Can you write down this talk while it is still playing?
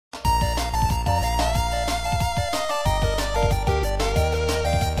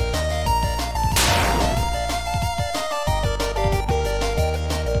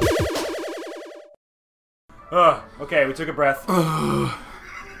Okay, we took a breath. I'm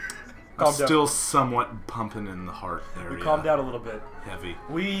still somewhat pumping in the heart area. We calmed down a little bit. Heavy.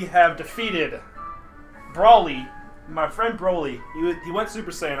 We have defeated Brawly, my friend Broly. He went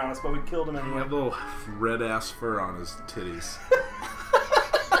Super Saiyan on us, but we killed him He anyway. had a little red ass fur on his titties.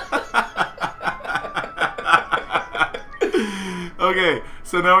 Okay,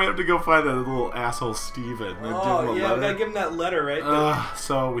 so now we have to go find that little asshole Steven. Oh, yeah, we gotta give him that letter, right?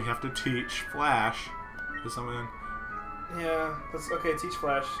 So we have to teach Flash. Is someone? Yeah, okay, teach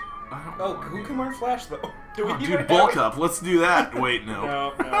Flash. I don't Oh, know. who can learn Flash, though? Do we even Dude, have bulk it? up. Let's do that. Wait, no.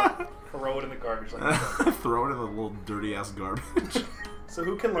 No. Throw it in the garbage like that. Throw it in the little dirty ass garbage. So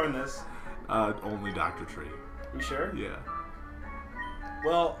who can learn this? Only Dr. Tree. You sure? Yeah.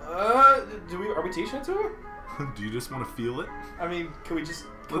 Well, are we teaching it to him? Do you just want to feel it? I mean, can we just...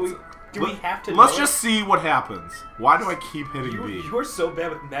 Do we have to Let's know just see what happens. Why do I keep hitting B? You're so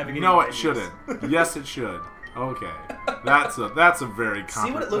bad with navigating. No, it menus. shouldn't. Yes, it should. Okay. That's a very complex...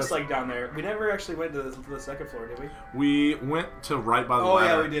 See what it looks like down there. We never actually went to the second floor, did we? We went to right by the ladder.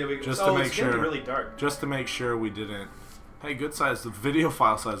 ladder. Oh, yeah, we did. Just to make it's sure. gonna be really dark. Just to make sure we didn't... Hey, good size. The video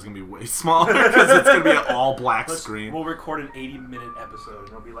file size is going to be way smaller because it's going to be an all-black screen. We'll record an 80-minute episode, and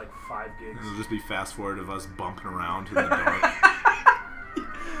it'll be like 5 gigs. It'll just be fast-forward of us bumping around in the dark.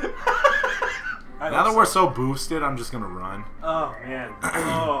 Now that we're so boosted, I'm just going to run. Oh, man.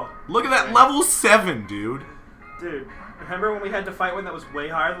 Oh. Look at that. Level 7, dude. Dude, remember when we had to fight one that was way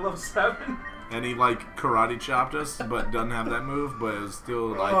higher than level 7? And he, like, karate chopped us, but doesn't have that move, but it was still,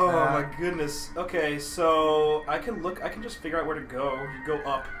 like... Oh, my goodness. Okay, so I can just figure out where to go. You go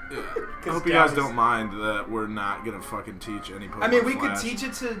up. I hope you guys don't mind that we're not gonna fucking teach any Pokemon I mean, we Flash.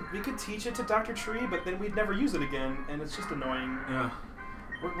 could teach it to Dr. Tree, but then we'd never use it again, and it's just annoying. Yeah.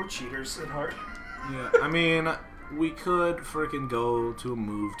 We're cheaters at heart. Yeah, I mean, we could freaking go to a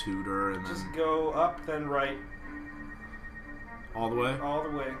move tutor and just then... go up, then right. All the way? All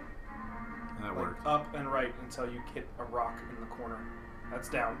the way. That worked. Up and right until you hit a rock in the corner. That's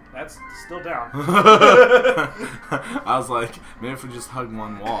down. That's still down. I was like, maybe if we just hug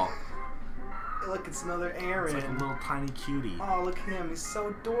one wall. Look, it's another Aaron. It's like a little tiny cutie. Oh, look at him. He's so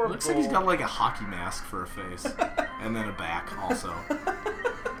adorable. Looks like he's got like a hockey mask for a face. And then a back also.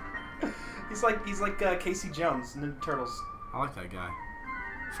 He's like Casey Jones in Ninja Turtles. I like that guy.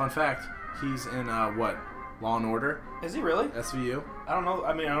 Fun fact, he's in what? Law and Order. Is he really? SVU. I don't know.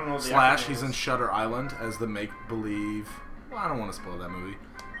 I mean, I don't know. The Slash, he's in Shutter Island as the make-believe. Well, I don't want to spoil that movie.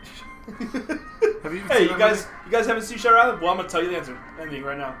 Have you? Hey, you guys haven't seen Shutter Island? Well, I'm gonna tell you the ending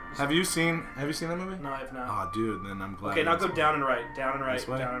right now. Have you seen that movie? No, I have not. Oh, dude, then I'm glad. Okay, now go down and right, down and right, this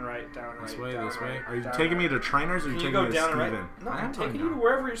way? down and right, down and right. This way, down this and way. right, Are you down taking and me right. to trainers, or are you taking go me to down and Steven? right? No, I am I'm taking going you to down.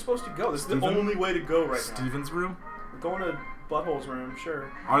 wherever you're supposed to go. This is the only way to go right now. Steven's room? We're going to Butthole's room, sure.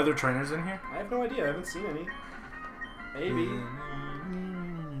 Are there trainers in here? I have no idea. I haven't seen any. Maybe.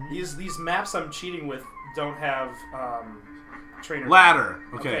 These maps I'm cheating with don't have trainer. Ladder.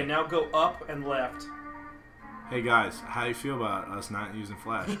 Okay. Okay, now go up and left. Hey guys, how do you feel about us not using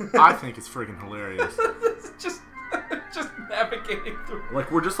Flash? I think it's freaking hilarious. just navigating through.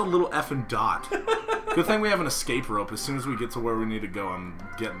 Like, we're just a little effing dot. Good thing we have an escape rope. As soon as we get to where we need to go, I'm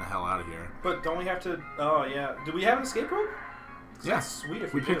getting the hell out of here. But don't we have to... Oh, yeah. Do we have an escape rope? Yeah. That's sweet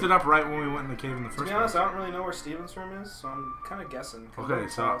if we picked it up right when we went in the cave in the first place. To be honest, I don't really know where Steven's room is, so I'm kind of guessing. Okay,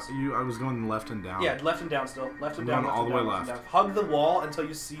 so I was going left and down. Yeah, left and down still. Left and I'm down, going all the way left. Down. Hug the wall until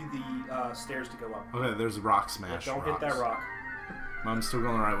you see the stairs to go up. Okay, there's a rock smash. Don't hit that rock. I'm still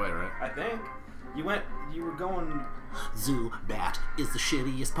going the right way, right? I think. You were going... Zubat is the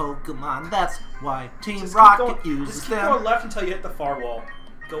shittiest Pokemon. That's why Team Rocket uses just keep going left until you hit the far wall.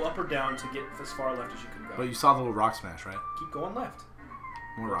 Go up or down to get as far left as you can go. But you saw the little rock smash, right? Keep going left.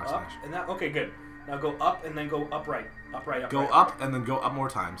 More rock smash. And that, okay, good. Now go up and then go upright. Upright, go up and then go up more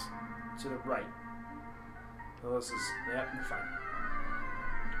times. To the right. Well, this is... Yeah, you're fine.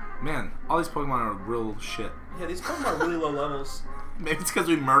 Man, all these Pokemon are real shit. Yeah, these Pokemon are really low levels. Maybe it's because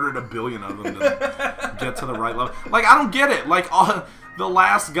we murdered 1 billion of them to get to the right level. Like, I don't get it. Like, the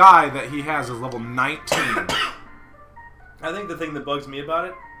last guy that he has is level 19. I think the thing that bugs me about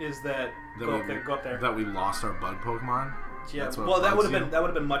it is that go up there. That we lost our bug Pokemon. Yeah, well, that would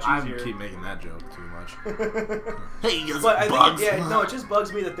have been much easier. I keep making that joke too much. Hey, but I think it just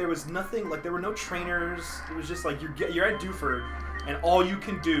bugs me that there was nothing, like there were no trainers. It was just like you're at Dewford, and all you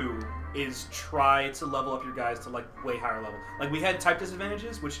can do is try to level up your guys to like way higher level. Like we had type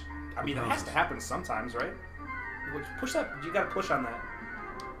disadvantages, which I mean it has to happen sometimes, right? Push that. You got to push on that.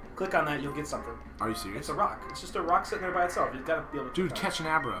 Click on that, you'll get something. Are you serious? It's a rock. It's just a rock sitting there by itself. You've got to be able to... Dude, catch an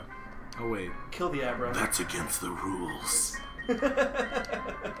Abra. Oh, wait. Kill the Abra. That's against the rules.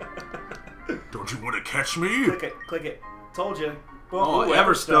 Don't you want to catch me? Click it. Click it. Told you. Boom. Oh, Ooh,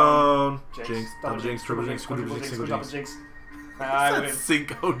 Everstone. Jinx. Jinx. Double jinx. Triple jinx. Quadruple jinx. Single jinx. Jinx. I win.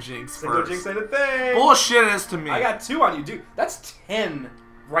 Cinco jinx Single first. jinx ain't a thing. Bullshit it is to me. I got 2 on you, dude. That's 10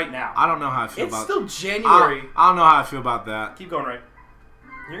 right now. I don't know how I feel about It's still January. I don't know how I feel about that. Keep going, right.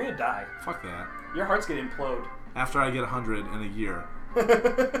 You're gonna die. Fuck that. Your heart's gonna implode. After I get 100 in a year.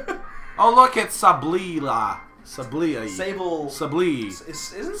 Oh, look, it's Sablila. Sablia. Sable. Sabli.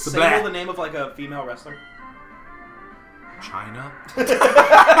 Isn't Sabla. Sable the name of like a female wrestler? China?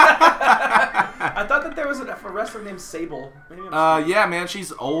 I thought that there was a wrestler named Sable. Maybe Yeah, man,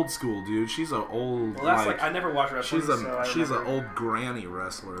 she's old school, dude. She's an old. Well, that's like I never watched wrestling. She's an old granny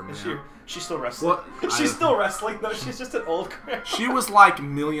wrestler, man. Is she's still wrestling. What? She's still wrestling though. She's just an old granny. She was like $1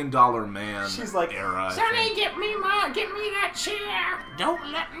 Million Man. She's like era. Sonny, get me that chair.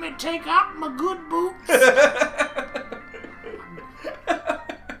 Don't let me take off my good boots.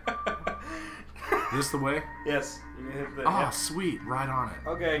 This the way? Yes. You can hit the, Oh, sweet. Right on it.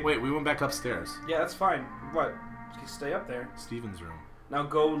 Okay. Wait, we went back upstairs. Yeah, that's fine. What? You stay up there. Steven's room. Now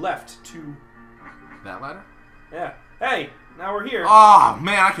go left to. That ladder? Yeah. Hey, now we're here. Oh,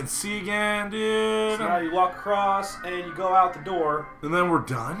 man, I can see again, dude. So now you walk across and you go out the door. And then we're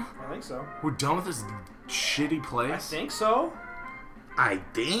done? I think so. We're done with this shitty place? I think so. I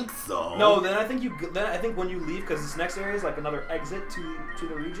think so. No, then I think when you leave, because this next area is like another exit to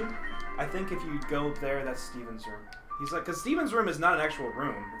the region. I think if you go up there, that's Steven's room. He's like, because Steven's room is not an actual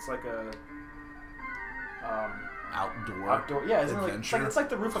room. It's like a outdoor. Yeah, isn't it like it's like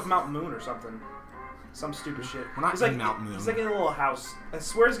the roof of Mount Moon or something. Some stupid shit. We're not he's in like, Mount Moon. He's like in a little house. I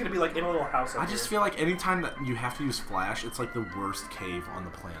swear he's gonna be like in a little house. I just feel like anytime that you have to use Flash, it's like the worst cave on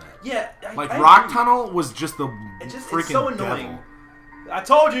the planet. Yeah, like I Rock agree. Tunnel was just the it's freaking so annoying. devil. I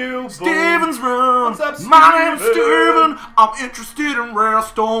told you. Steven's room. What's up, Steven? My name's Steven. I'm interested in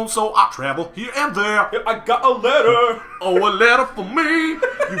redstone, so I travel here and there. Yeah, I got a letter. Oh, a letter for me.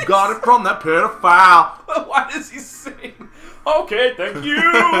 You got it from that pedophile. Why does he sing? Okay, thank you.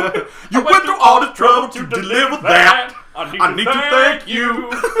 You went through all the trouble to deliver that. I need to thank you.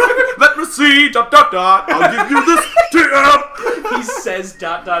 Let me see. ... I'll give you this tip. He says ...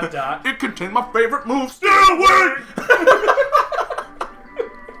 It contained my favorite move. Stay away.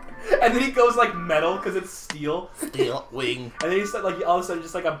 And then he goes like metal because it's steel. Steel wing. And then he's like all of a sudden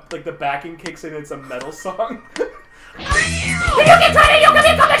just like the backing kicks in. And it's a metal song.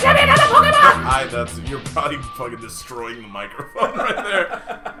 You're probably fucking destroying the microphone right there.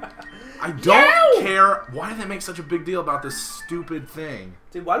 I don't care. Why do they make such a big deal about this stupid thing?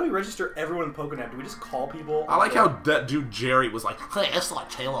 Dude, why do we register everyone in PokéNet? Do we just call people? I like how that dude Jerry was like, "Hey, I saw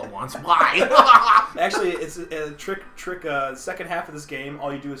Taylor once. Why?" Actually, it's a trick. Second half of this game,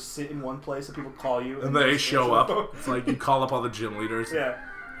 all you do is sit in one place and people call you, and they show up. It's like you call up all the gym leaders. Yeah.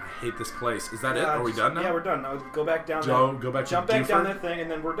 I hate this place. Is that it? Are we done now? Yeah, we're done. Now go back down. Go back. Jump back down that thing, and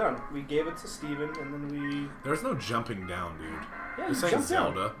then we're done. We gave it to Steven, and then we. There's no jumping down, dude. Yeah, this you ain't jump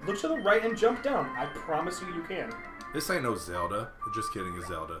Zelda. Down. Look to the right and jump down. I promise you, you can. This ain't no Zelda. We're just kidding, it's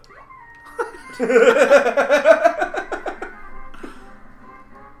Zelda.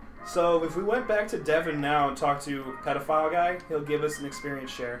 So if we went back to Devin now and talked to pedophile guy, he'll give us an experience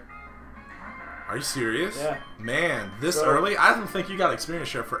share. Are you serious? Yeah. Man, this early? I didn't think you got experience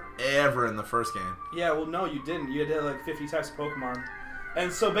share forever in the first game. Yeah, well, no, you didn't. You had like 50 types of Pokemon. And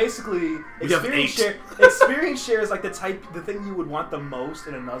so basically, we have 8. experience share is like the thing you would want the most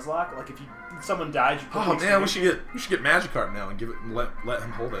in a Nuzlocke. Like if someone died, you put oh man, we should get Magikarp now and give it let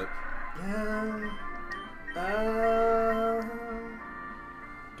him hold it.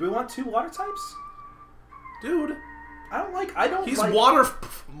 Do we want 2 water types? Dude, I don't. He's like... water.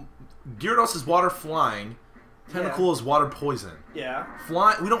 Gyarados is water flying. Tentacool is water poison. Yeah.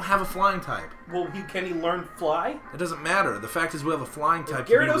 We don't have a flying type. Well, can he learn fly? It doesn't matter. The fact is we have a flying type. If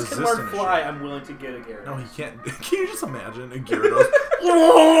Gyarados can learn fly, I'm willing to get a Gyarados. No, he can't. Can you just imagine a Gyarados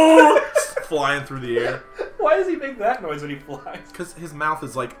flying through the air? Why does he make that noise when he flies? Because his mouth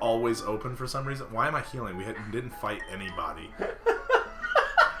is like always open for some reason. Why am I healing? We didn't fight anybody.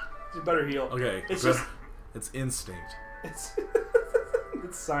 You better heal. Okay. It's instinct.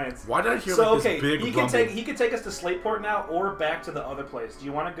 It's science. Why did I hear this big rumble? He can take us to Slateport now or back to the other place. Do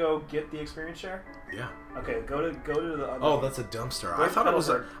you want to go get the experience share? Yeah. Okay, go to the other. Oh, that's a dumpster. I thought it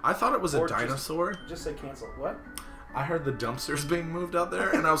was a dinosaur. Just say cancel. What? I heard the dumpsters being moved out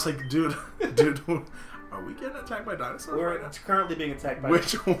there, and I was like, dude, are we getting attacked by dinosaurs? We're currently being attacked by.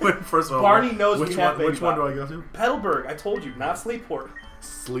 Which one? First of all, Barney knows which one. Which one do I go to? Petalburg. I told you, not Slateport.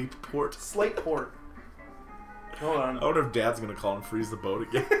 Slateport. Hold on. I wonder if Dad's gonna call and freeze the boat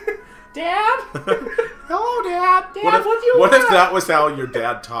again. Dad? Hello, Dad. Dad, what do you want? What if that was how your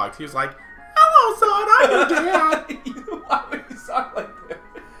dad talked? He was like, Oh, son, I'm your dad. Why would he sound like that?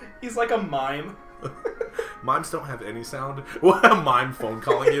 He's like a mime. Mimes don't have any sound. What a mime phone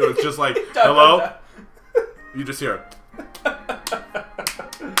calling you? It's just like, hello? You just hear it.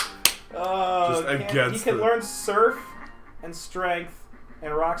 Just against He can the... learn surf and strength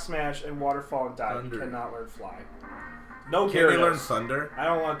and rock smash and waterfall and dive. Thunder. He cannot learn fly. No Gyarados. Can he learn thunder? I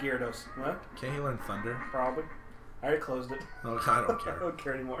don't want Gyarados. What? Can he learn thunder? Probably. I already closed it. No, I don't I care. don't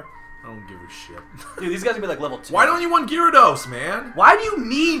care anymore. I don't give a shit. Dude, these guys are gonna be like level 2. Why don't you want Gyarados, man? Why do you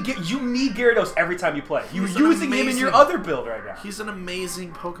need Gyarados every time you play? You're He's using him in amazing- your other build right now. He's an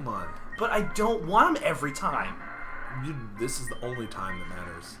amazing Pokemon. But I don't want him every time. This is the only time that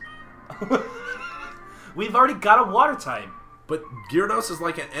matters. We've already got a water type. But Gyarados is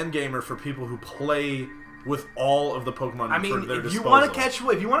like an endgamer for people who play with all of the Pokemon I mean, for their if disposal. you want to catch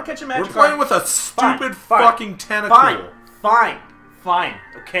a Magikarp, we're playing with a stupid fucking tentacle. Fine.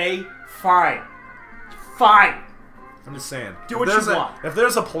 Okay, fine. I'm just saying. Do what you want. If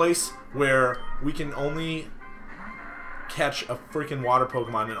there's a place where we can only catch a freaking water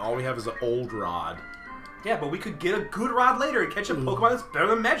Pokemon and all we have is an old rod. Yeah, but we could get a good rod later and catch a Pokemon that's better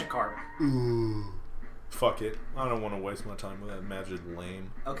than Magikarp. Fuck it. I don't want to waste my time with that magic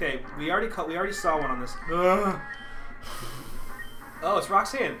lame. Okay, we already saw one on this. Oh, it's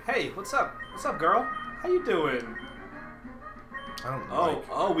Roxanne. Hey, what's up? What's up, girl? How you doing? I don't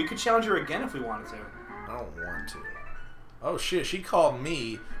Oh, we could challenge her again if we wanted to. I don't want to. Oh shit, she called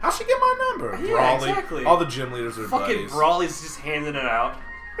me. How'd she get my number? Yeah, Brawly. exactly. All the gym leaders are Fucking buddies. Brawly's just handing it out.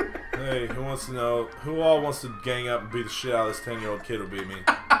 Hey, who wants to know? Who all wants to gang up and beat the shit out of this 10-year-old kid who beat me?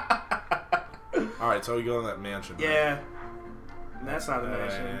 Alright, so we go in that mansion. Yeah. That's not the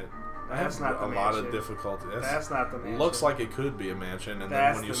mansion. That's not the a mansion. lot of difficulty. That's not the mansion. Looks like it could be a mansion, and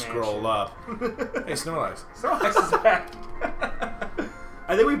That's then when you the scroll up, hey, Snorlax. Snorlax is back.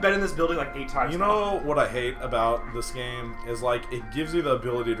 I think we've been in this building like 8 times. You know what I hate about this game is like it gives you the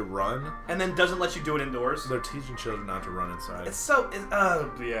ability to run, and then doesn't let you do it indoors. They're teaching children not to run inside. It's so.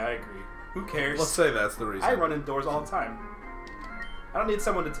 Yeah, I agree. Who cares? Let's say that's the reason. I run indoors all the time. I don't need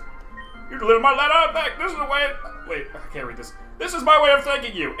someone to. You delivered my letter back. This is the way. Wait, I can't read this. This is my way of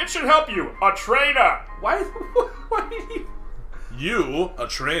thanking you. It should help you. A trainer. Why did you? You, a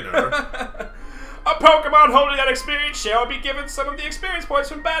trainer. A Pokemon holding that experience share will be given some of the experience points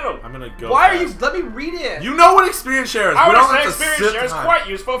from battle. I'm gonna go. Why fast. are you? Let me read it. You know what experience share is. I We would don't say have to experience sit share is behind. quite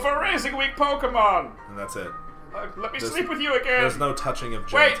useful for raising weak Pokemon. And that's it. Let me There's- sleep with you again. There's no touching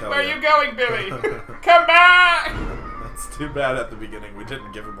of Wait, genitalia. where are you going, Billy? Come back! It's too bad at the beginning we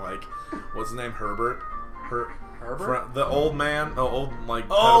didn't give him like, what's his name, Herbert? Herbert? The old man, old like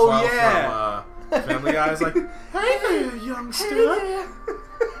Oh, pedophile yeah. from Family Guy is like, hey there, youngster.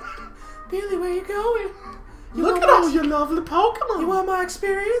 Billy, where you going? Look at all your lovely Pokemon. You want my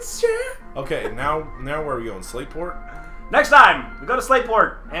experience share? Okay, now where are we going? Slateport? Next time, we go to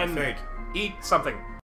Slateport I and think. eat something.